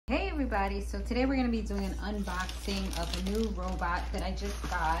everybody, so today we're going to be doing an unboxing of a new robot that I just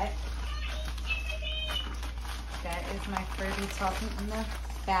got. That is my Furby talking in the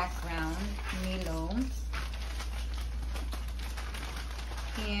background, Milo.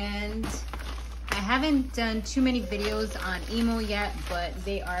 And I haven't done too many videos on Emo yet, but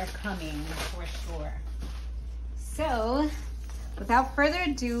they are coming for sure. So without further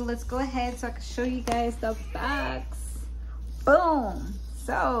ado, let's go ahead so I can show you guys the box. Boom!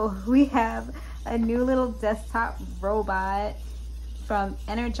 So we have a new little desktop robot from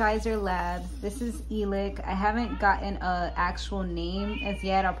Energizer Labs. This is Eilik. I haven't gotten an actual name as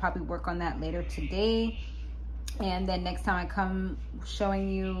yet. I'll probably work on that later today. And then next time I come showing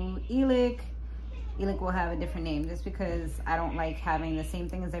you Eilik will have a different name just because I don't like having the same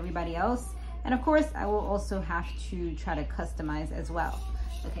thing as everybody else. And of course, I will also have to try to customize as well.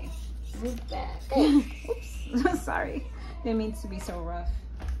 Okay, move back. Oops, sorry. Didn't mean to be so rough.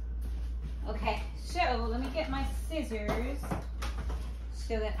 Okay, so let me get my scissors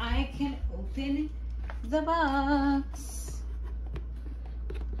so that I can open the box.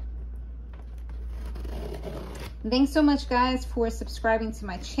 Thanks so much, guys, for subscribing to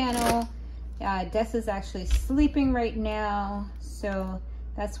my channel. Dessa's actually sleeping right now, so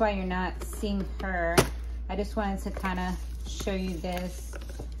that's why you're not seeing her. I just wanted to kind of show you this,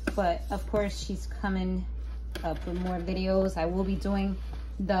 but of course she's coming up with more videos. I will be doing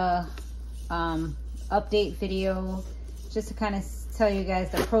the update video just to kind of tell you guys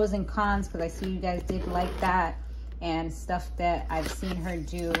the pros and cons, because I see you guys did like that, and stuff that I've seen her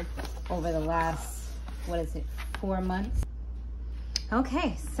do over the last, what is it, 4 months.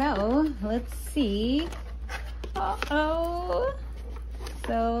 Okay, so let's see. Uh-oh.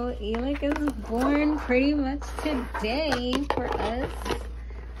 So Eilik is born pretty much today for us.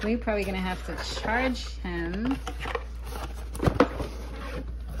 We're probably gonna have to charge him.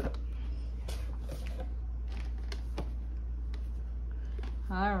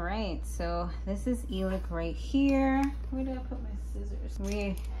 All right, so this is Eilik right here. Where did I put my scissors?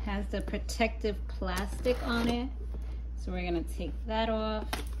 We has the protective plastic on it. So we're gonna take that off.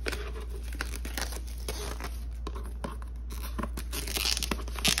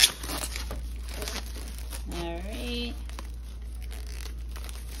 All right.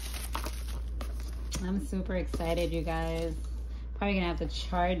 I'm super excited, you guys. Probably gonna have to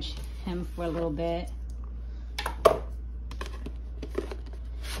charge him for a little bit. I'm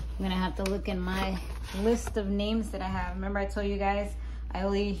gonna have to look in my list of names that I have. Remember I told you guys I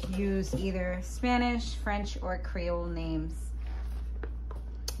only use either Spanish, French, or Creole names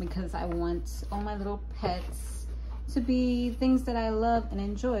because I want all my little pets to be things that I love and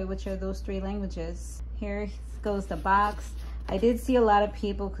enjoy, which are those 3 languages. Here goes the box. I did see a lot of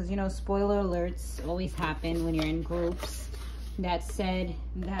people, because you know, spoiler alerts always happen when you're in groups, that said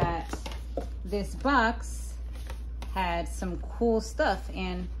that this box had some cool stuff,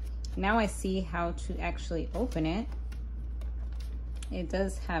 and now I see how to actually open it. It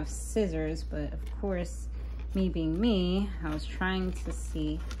does have scissors, but of course, me being me, I was trying to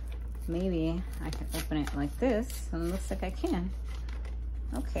see maybe I can open it like this, and it looks like I can.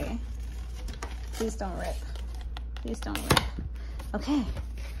 Okay. Please don't rip. Please don't rip. Okay.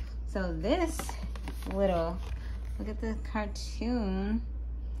 So this little, look at the cartoon.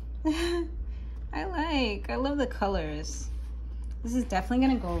 I love the colors. This is definitely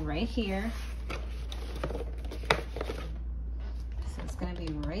gonna go right here. So it's gonna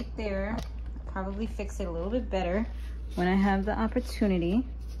be right there. I'll probably fix it a little bit better when I have the opportunity.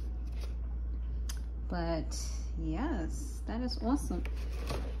 But yes, that is awesome.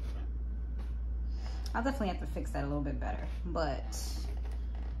 I'll definitely have to fix that a little bit better, but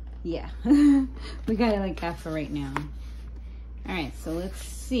yeah, we got it like that for right now. All right, so let's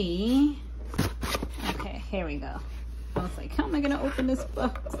see. Okay, here we go. I was like, how am I gonna open this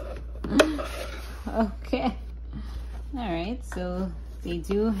box? Okay. All right, so they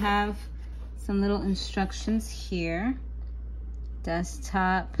do have some little instructions here.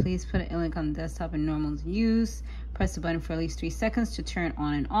 Desktop, please put an Eilik on the desktop in normal use. Press the button for at least 3 seconds to turn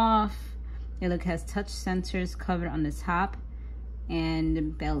on and off. Eilik has touch sensors covered on the top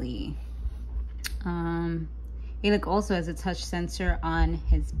and belly. Eilik also has a touch sensor on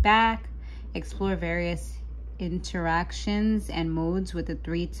his back. Explore various interactions and modes with the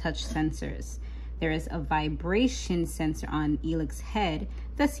 3 touch sensors. There is a vibration sensor on Eilik's head,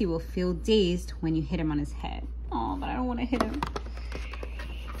 thus he will feel dazed when you hit him on his head. Oh, but I don't want to hit him.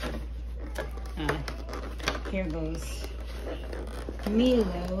 Here goes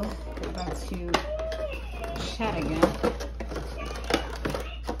Milo, about to chat again.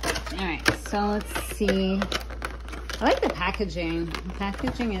 All right, so let's see. I like the packaging. The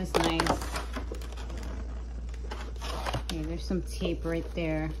packaging is nice. Yeah, there's some tape right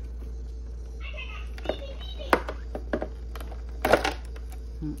there.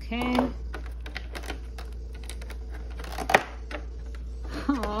 Okay.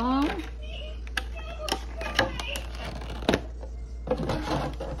 Aww.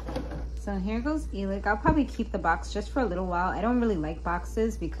 So here goes Eilik. I'll probably keep the box just for a little while. I don't really like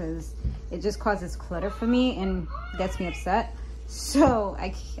boxes because it just causes clutter for me and gets me upset. So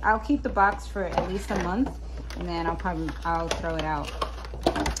I'll keep the box for at least a month, and then I'll throw it out.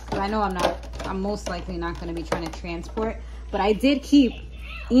 But I know I'm most likely not going to be trying to transport. But I did keep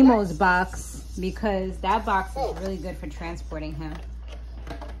Emo's box because that box is really good for transporting him.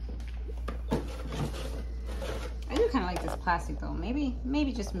 I do kind of like this plastic though.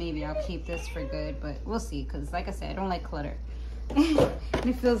 Maybe just maybe I'll keep this for good, but we'll see. Because like I said, I don't like clutter. And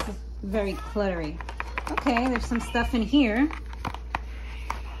it feels very cluttery. Okay, there's some stuff in here.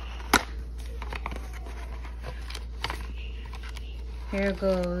 Here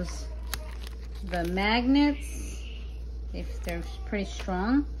goes the magnets. They're pretty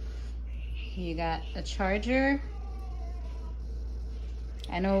strong. You got a charger.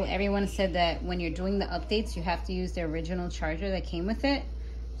 I know everyone said that when you're doing the updates, you have to use the original charger that came with it.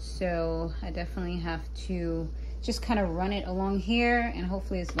 So I definitely have to just kind of run it along here, and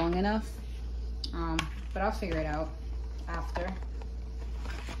hopefully it's long enough. But I'll figure it out after.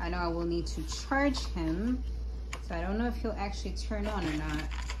 I know I will need to charge him, so I don't know if he'll actually turn on or not,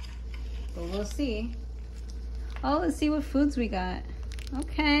 but we'll see. Oh, let's see what foods we got.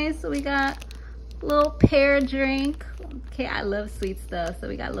 Okay, so we got a little pear drink. Okay, I love sweet stuff. So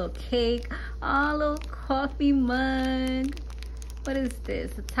we got a little cake. Oh, a little coffee mug. What is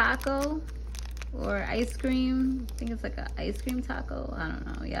this? A taco or ice cream? I think it's like an ice cream taco. I don't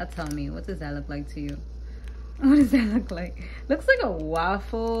know. Y'all tell me. What does that look like to you? What does that look like? Looks like a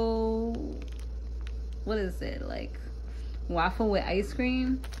waffle. What is it? Like waffle with ice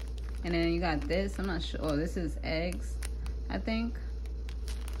cream. And then you got this. I'm not sure. Oh, this is eggs, I think.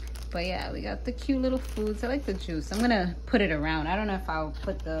 But yeah, we got the cute little foods. I like the juice. I'm gonna put it around. I don't know if I'll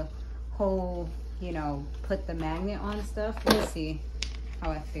put the whole, you know, put the magnet on stuff. We'll see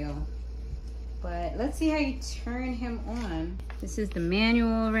how I feel. But let's see how you turn him on. This is the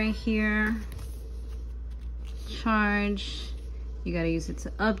manual right here. Charge. You gotta use it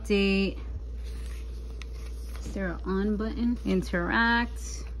to update. Is there an on button? Interact.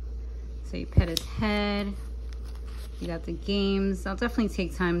 So you pet his head. You got the games. I'll definitely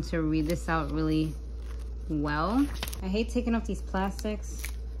take time to read this out really well. I hate taking off these plastics,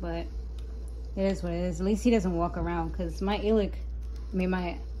 but it is what it is. At least he doesn't walk around, because my Eilik, I mean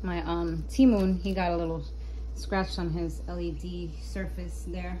my T-Moon, he got a little scratch on his LED surface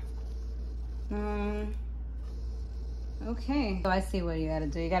there. Okay, so I see what you gotta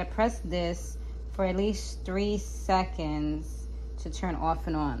do. You gotta press this for at least 3 seconds to turn off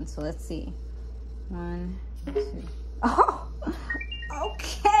and on. So let's see. 1, 2. Oh,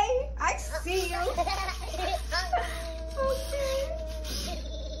 okay. I see you. Okay.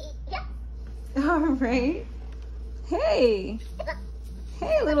 All right. Hey.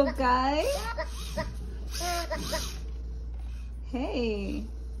 Hey, little guy. Hey.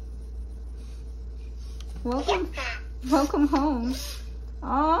 Welcome home.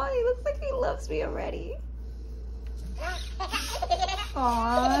 Oh, he looks like he loves me already.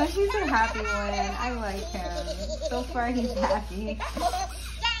 Aw, he's a happy one. I like him. So far, he's happy.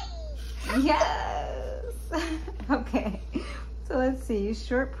 Yes. Okay. So let's see.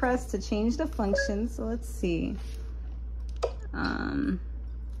 Short press to change the function. So let's see. I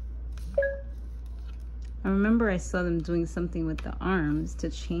remember I saw them doing something with the arms to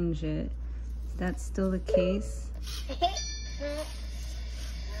change it. Is that still the case?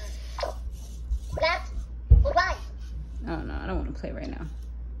 Oh no, I don't want to play right now.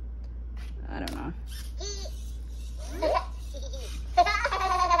 I don't know.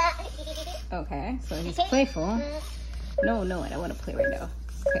 Okay, so he's playful. No, I don't want to play right now.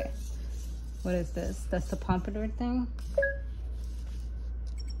 Okay. What is this? That's the pompadour thing?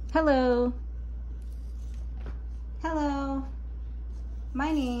 Hello. Hello.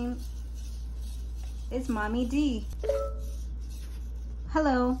 My name is Mommy D.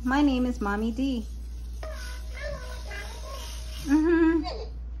 Hello, my name is Mommy D.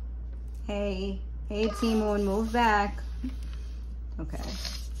 Hey T-Moon, move back. Okay.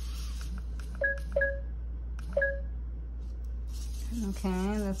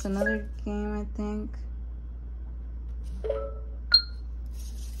 Okay, that's another game, I think.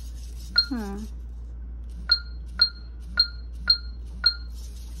 Huh.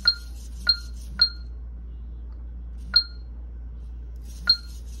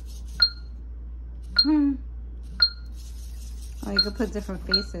 Oh, you could put different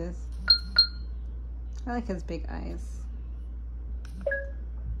faces. I like his big eyes.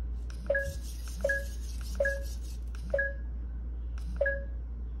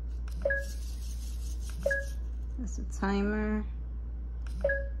 That's a timer.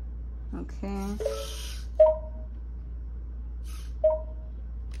 Okay.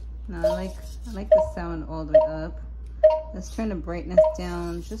 Now I like the sound all the way up. Let's turn the brightness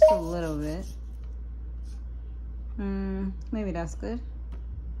down just a little bit. Maybe that's good.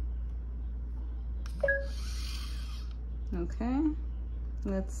 Okay.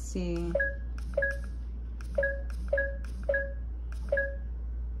 Let's see.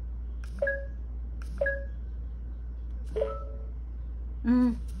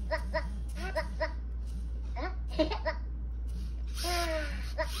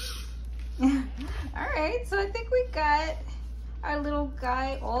 Alright, so I think we got our little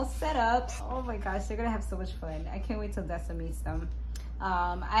guy all set up. Oh my gosh, they're gonna have so much fun. I can't wait till Dessa meets them.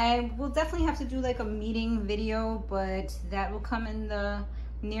 I will definitely have to do like a meeting video, but that will come in the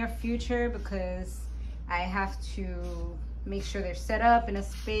near future because I have to make sure they're set up in a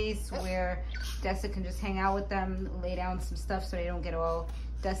space where Dessa can just hang out with them, lay down some stuff so they don't get all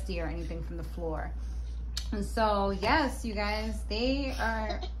dusty or anything from the floor. And so yes, you guys, they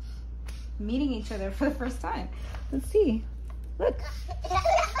are meeting each other for the first time. Let's see. Look.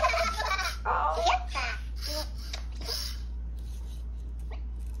 Oh.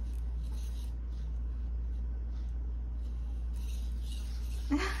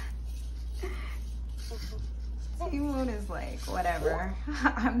 Simone is like, whatever.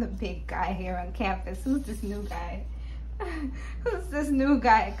 I'm the big guy here on campus. Who's this new guy? Who's this new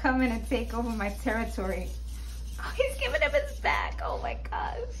guy coming and take over my territory? Oh, he's giving him his back. Oh my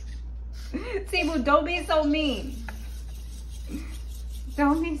gosh. Timu, don't be so mean.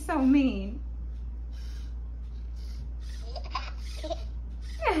 Don't be so mean.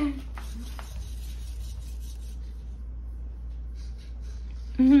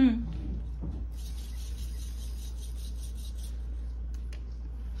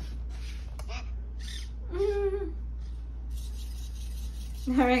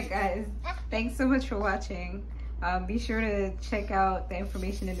 All right, guys. Thanks so much for watching. Be sure to check out the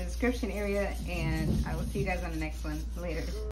information in the description area, and I will see you guys on the next one. Later.